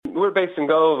we're based in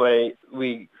Galway.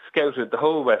 We scouted the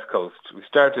whole west coast. We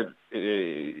started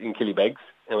in Killybegs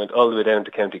and went all the way down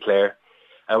to County Clare.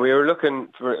 And we were looking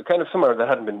for kind of somewhere that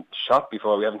hadn't been shot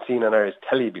before, we haven't seen on Irish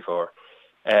telly before.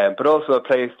 But also a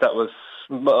place that was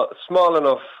small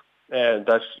enough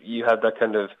that you had that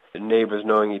kind of neighbours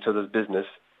knowing each other's business,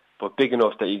 but big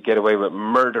enough that you get away with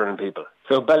murdering people.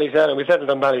 So Ballyshannon, we settled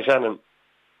on Ballyshannon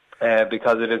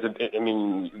because it is,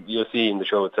 you'll see in the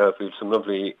show itself, we have some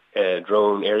lovely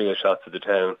drone aerial shots of the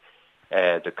town,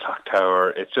 the clock tower.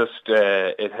 It's just,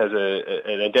 it has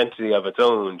an identity of its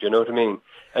own, do you know what I mean?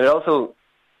 And it also,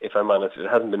 if I'm honest, it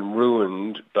hasn't been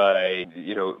ruined by,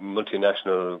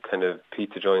 multinational kind of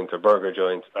pizza joints or burger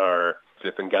joints or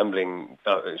flipping gambling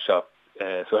shop.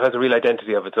 So it has a real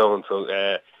identity of its own. So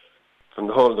from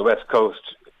the whole of the West Coast,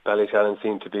 Ballyshannon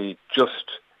seemed to be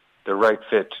just the right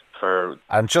fit for...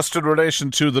 And just in relation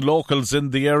to the locals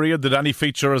in the area, did any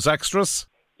feature as extras?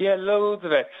 Yeah, loads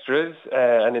of extras,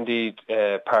 and indeed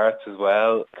parts as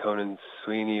well. Conan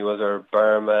Sweeney was our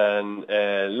barman,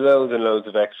 loads and loads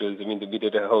of extras. I mean, we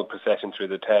did a whole procession through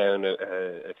the town,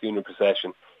 a funeral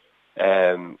procession.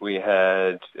 We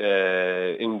had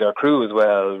in our crew as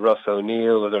well, Russ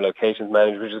O'Neill was our locations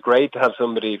manager, which is great to have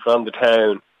somebody from the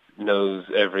town knows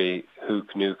every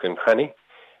hook, nook and cranny.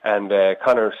 And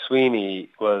Conor Sweeney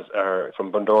was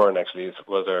from Bundoran actually,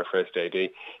 was our first AD.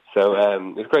 So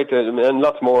it's great to, and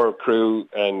lots more crew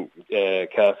and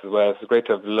cast as well. So it's great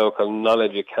to have local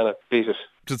knowledge. You cannot beat it.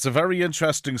 It's a very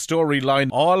interesting storyline,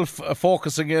 all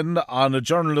focusing in on a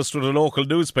journalist with a local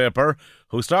newspaper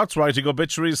who starts writing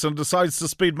obituaries and decides to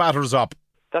speed matters up.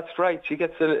 That's right. She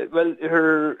gets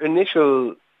her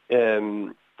initial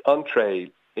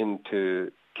entree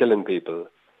into killing people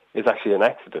is actually an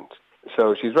accident.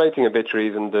 So she's writing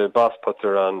obituaries and the boss puts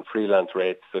her on freelance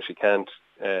rates so she can't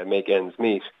make ends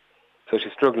meet. So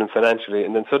she's struggling financially,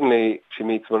 and then suddenly she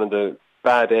meets one of the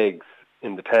bad eggs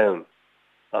in the town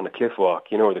on a cliff walk.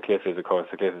 You know where the cliff is, of course.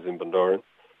 The cliff is in Bundoran.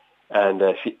 And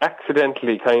she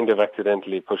accidentally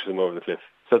pushes him over the cliff.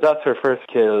 So that's her first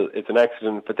kill. It's an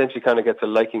accident, but then she kind of gets a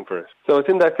liking for it. So it's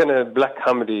in that kind of black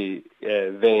comedy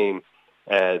vein.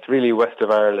 It's really west of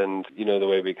Ireland, the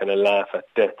way we kind of laugh at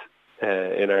death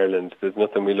in Ireland. There's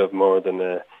nothing we love more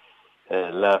than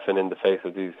laughing in the face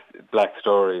of these black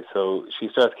stories. So she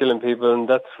starts killing people, and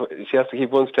she has to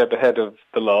keep one step ahead of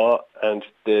the law. And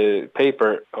the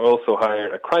paper also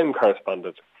hired a crime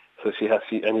correspondent, so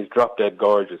and he's drop dead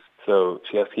gorgeous. So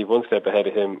she has to keep one step ahead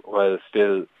of him while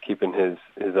still keeping his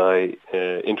eye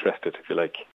interested, if you like.